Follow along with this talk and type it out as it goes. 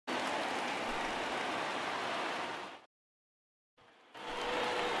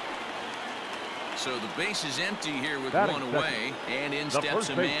So the base is empty here with one away, and in steps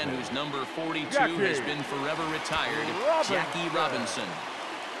a man whose number 42 has been forever retired, Jackie Robinson.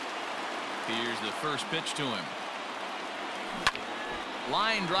 Here's the first pitch to him.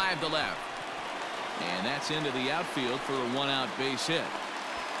 Line drive to left. And that's into the outfield for a one-out base hit.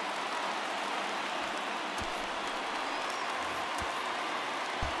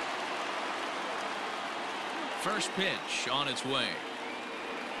 First pitch on its way.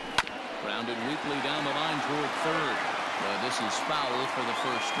 Grounded weakly down the line toward third. But this is foul for the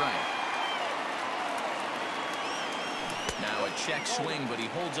first strike. Now a check swing, but he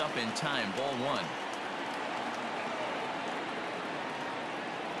holds up in time. Ball one.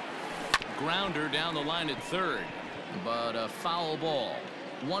 Grounder down the line at third, but a foul ball.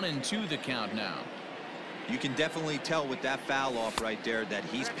 1-2 the count now. You can definitely tell with that foul off right there that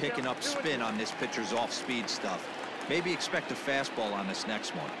he's picking up spin on this pitcher's off-speed stuff. Maybe expect a fastball on this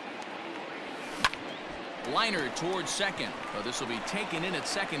next one. Liner towards second. Well, this will be taken in at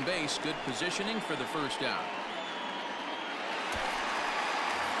second base. Good positioning for the first out.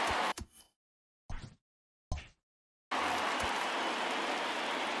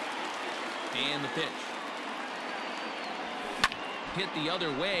 And the pitch. Hit the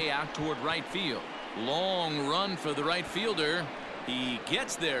other way out toward right field. Long run for the right fielder. He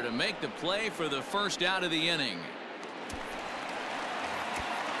gets there to make the play for the first out of the inning.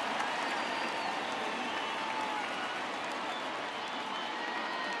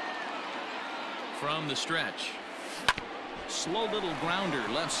 From the stretch. Slow little grounder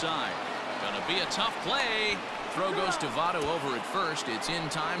left side. Gonna be a tough play. Throw goes to Votto over at first. It's in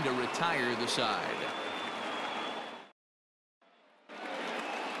time to retire the side.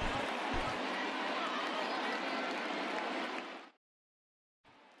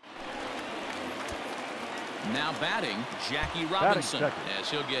 Now batting, Jackie Robinson, as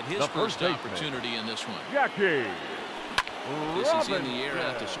he'll get his first opportunity in this one. Jackie This is in the air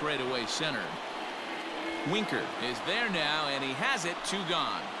out to straightaway center. Winker is there now, and he has it. 2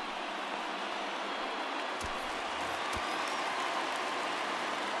 gone.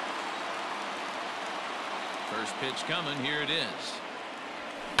 First pitch coming. Here it is.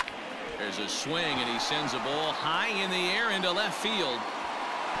 There's a swing, and he sends a ball high in the air into left field.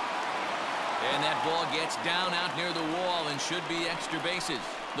 And that ball gets down out near the wall and should be extra bases.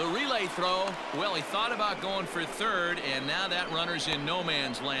 The relay throw, well, he thought about going for third, and now that runner's in no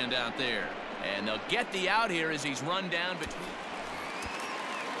man's land out there. And they'll get the out here as he's run down between.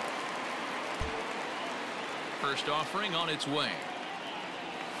 First offering on its way.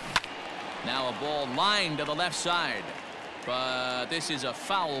 Now a ball lined to the left side, but this is a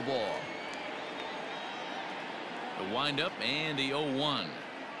foul ball. The windup and the 0-1.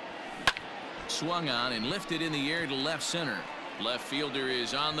 Swung on and lifted in the air to left center. Left fielder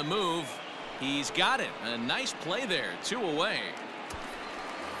is on the move. He's got it. A nice play there. 2 away.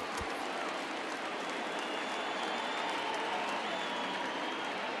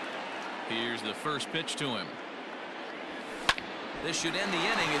 Here's the first pitch to him. This should end the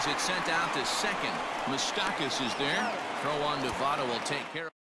inning as it's sent out to second. Moustakas is there. Throw on to Votto will take care of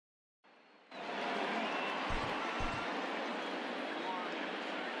it.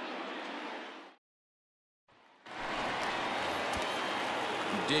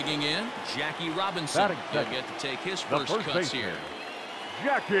 Digging in, Jackie Robinson. He'll get to take his first cuts here.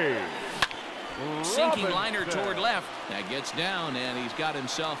 Jackie Sinking liner toward left. That gets down, and he's got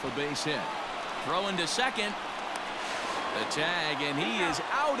himself a base hit. Throwing to second. The tag, and he is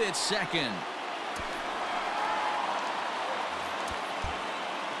out at second.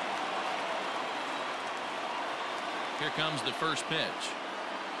 Here comes the first pitch.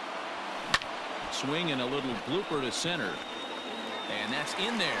 Swing and a little blooper to center. And that's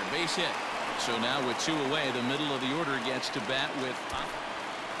in there, base hit. So now with 2 away, the middle of the order gets to bat with.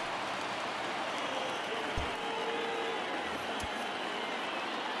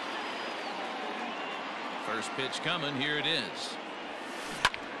 First pitch coming. Here it is.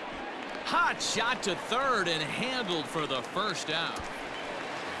 Hot shot to third and handled for the first out.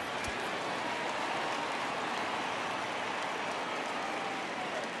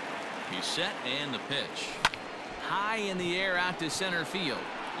 He's set and the pitch. High in the air out to center field.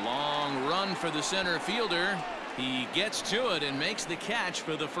 Long run for the center fielder. He gets to it and makes the catch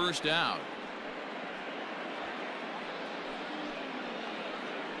for the first out.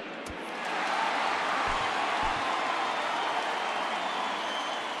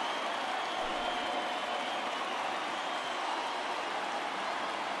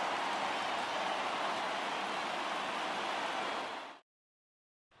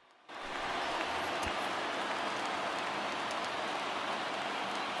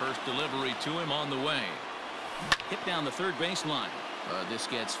 First delivery to him on the way. Hit down the third baseline. This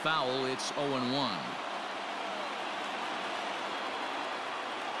gets foul. It's 0-1.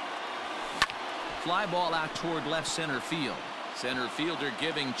 Fly ball out toward left center field. Center fielder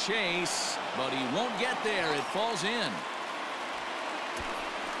giving chase, but he won't get there. It falls in.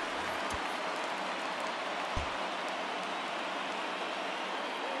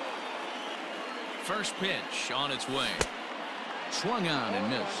 First pitch on its way. Swung on and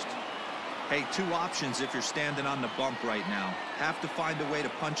missed. Hey, two options if you're standing on the bump right now. Have to find a way to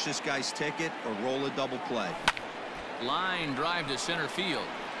punch this guy's ticket or roll a double play. Line drive to center field.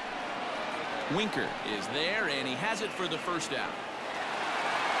 Winker is there, and he has it for the first out.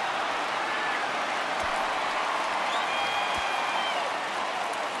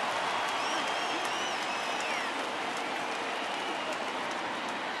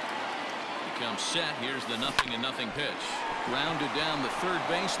 Becomes set. Here's the 0-0 pitch. Grounded down the third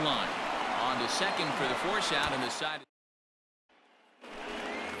baseline. On to second for the force out, and the side.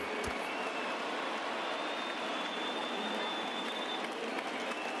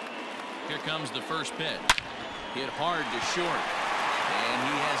 Here comes the first pitch. Hit hard to short. And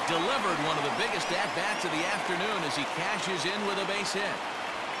he has delivered one of the biggest at-bats of the afternoon as he cashes in with a base hit.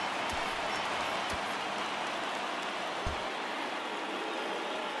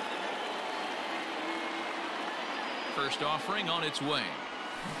 First offering on its way.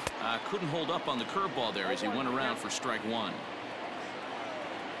 Couldn't hold up on the curveball there as he went around for strike one.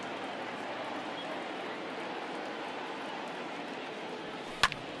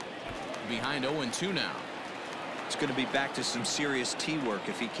 Behind 0-2 now. It's going to be back to some serious tee work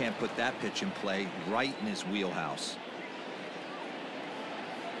if he can't put that pitch in play right in his wheelhouse.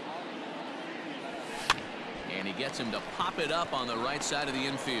 And he gets him to pop it up on the right side of the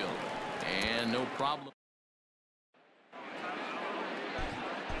infield. And no problem.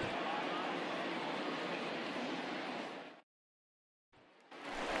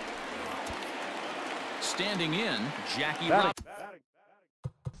 Standing in, Jackie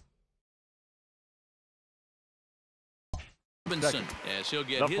Robinson, as he'll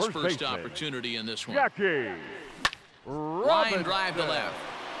get his first opportunity in this one. Line drive to left.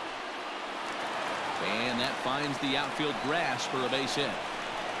 And that finds the outfield grass for a base hit.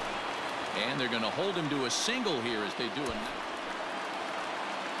 And they're going to hold him to a single here as they do it.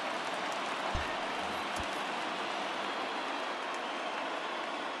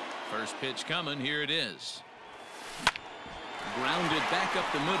 First pitch coming. Here it is. Grounded back up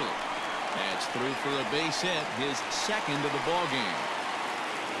the middle. That's through for a base hit, his second of the ball game.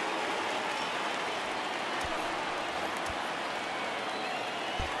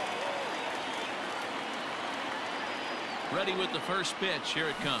 Ready with the first pitch. Here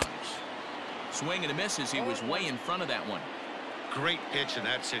it comes. Swing and a miss as he was way in front of that one. Great pitch in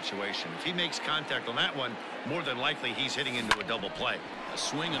that situation. If he makes contact on that one, more than likely he's hitting into a double play. A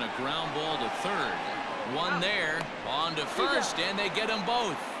swing and a ground ball to third. One there, on to first, and they get them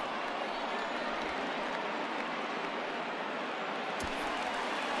both.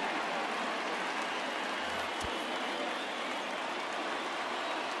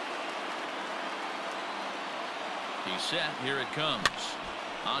 He's set. Here it comes.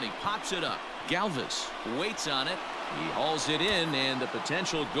 On, he pops it up. Galvis waits on it. He hauls it in, and the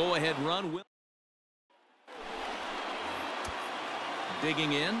potential go-ahead run will.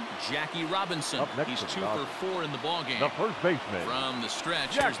 Digging in, Jackie Robinson. He's 2 for 4 in the ballgame. The first baseman. From the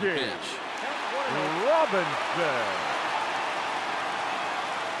stretch, here's the pitch. Robinson.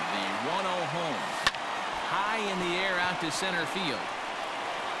 The 1-0 home. High in the air out to center field.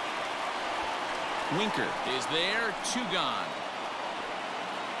 Winker is there, 2 gone.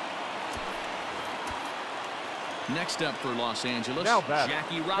 Next up for Los Angeles,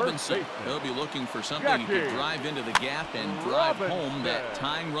 Jackie Robinson. He'll be looking for something he could drive into the gap and drive home that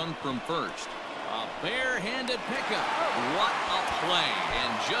tying run from first. A bare-handed pickup. What a play.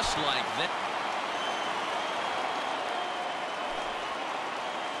 And just like that.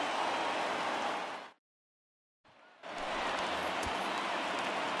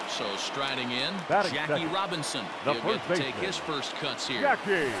 So striding in, Jackie Robinson. He'll get to take his first cuts here.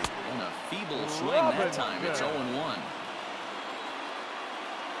 And a feeble swing that time. It's 0-1.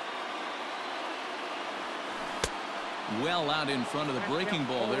 Well out in front of the breaking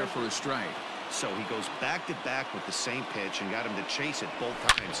ball there for a strike. So he goes back-to-back with the same pitch and got him to chase it both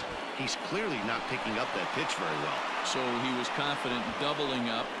times. He's clearly not picking up that pitch very well. So he was confident doubling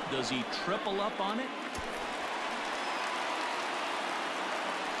up. Does he triple up on it?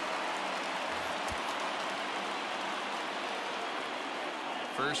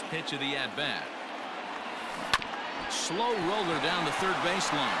 First pitch of the at-bat. Slow roller down the third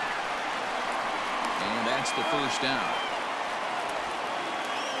baseline. And that's the first down.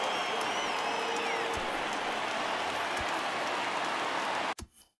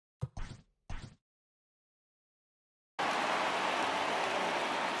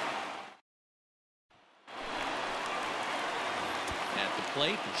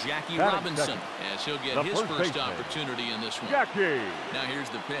 Plate, Jackie Robinson, as he'll get his first opportunity in this one. Jackie. Now here's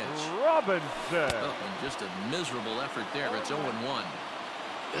the pitch. Robinson. Oh, and just a miserable effort there. It's 0-1. Was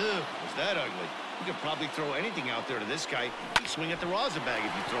that ugly? You could probably throw anything out there to this guy. He'd swing at the rosin bag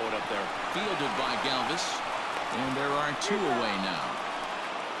if you throw it up there. Fielded by Galvis. And there are 2 away now.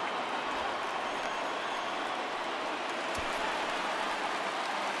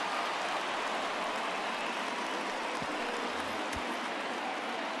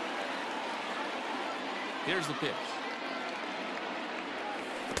 Here's the pitch.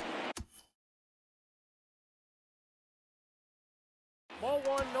 Ball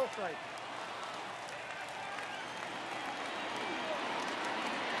 1, no strike.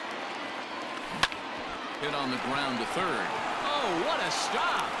 Hit on the ground to third. Oh, what a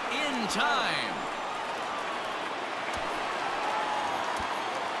stop! In time.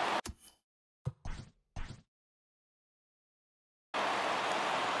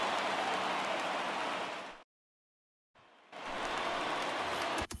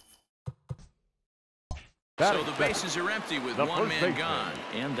 So the bases are empty with one man gone.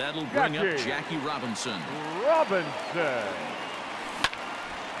 And that'll bring up Jackie Robinson. Robinson.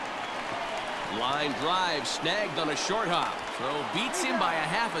 Line drive snagged on a short hop. Throw beats him by a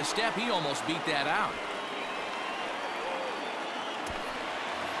half a step. He almost beat that out.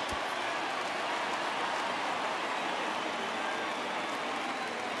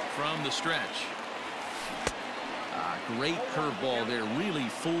 From the stretch. Great curveball there. Really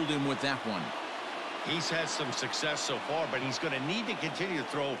fooled him with that one. He's had some success so far, but he's going to need to continue to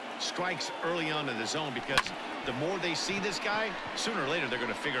throw strikes early on in the zone because the more they see this guy, sooner or later they're going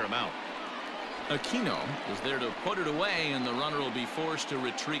to figure him out. Aquino is there to put it away, and the runner will be forced to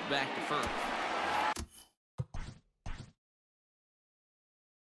retreat back to first.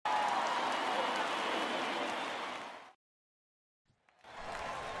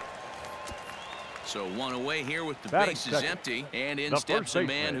 So 1 away here with the bases empty. And in steps a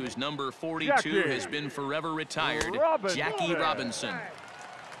man whose number 42 has been forever retired, Jackie Robinson.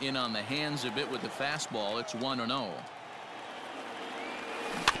 In on the hands a bit with the fastball. It's 1-0.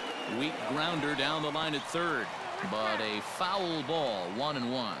 Weak grounder down the line at third. But a foul ball,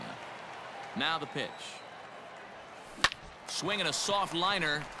 1-1. Now the pitch. Swinging a soft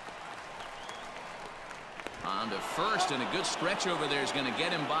liner. On to first, and a good stretch over there is going to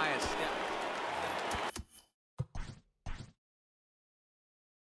get him by a step.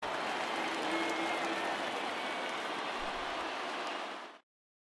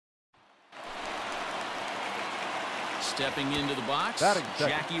 Stepping into the box,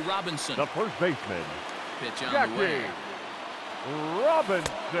 Jackie Robinson. The first baseman. Pitch on the way.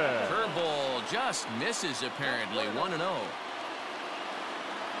 Robinson. Curveball just misses apparently. 1-0.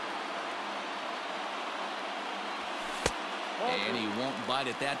 And he won't bite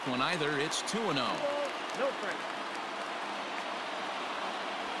at that one either. It's 2-0. No strike.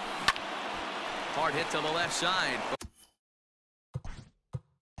 Hard hit to the left side.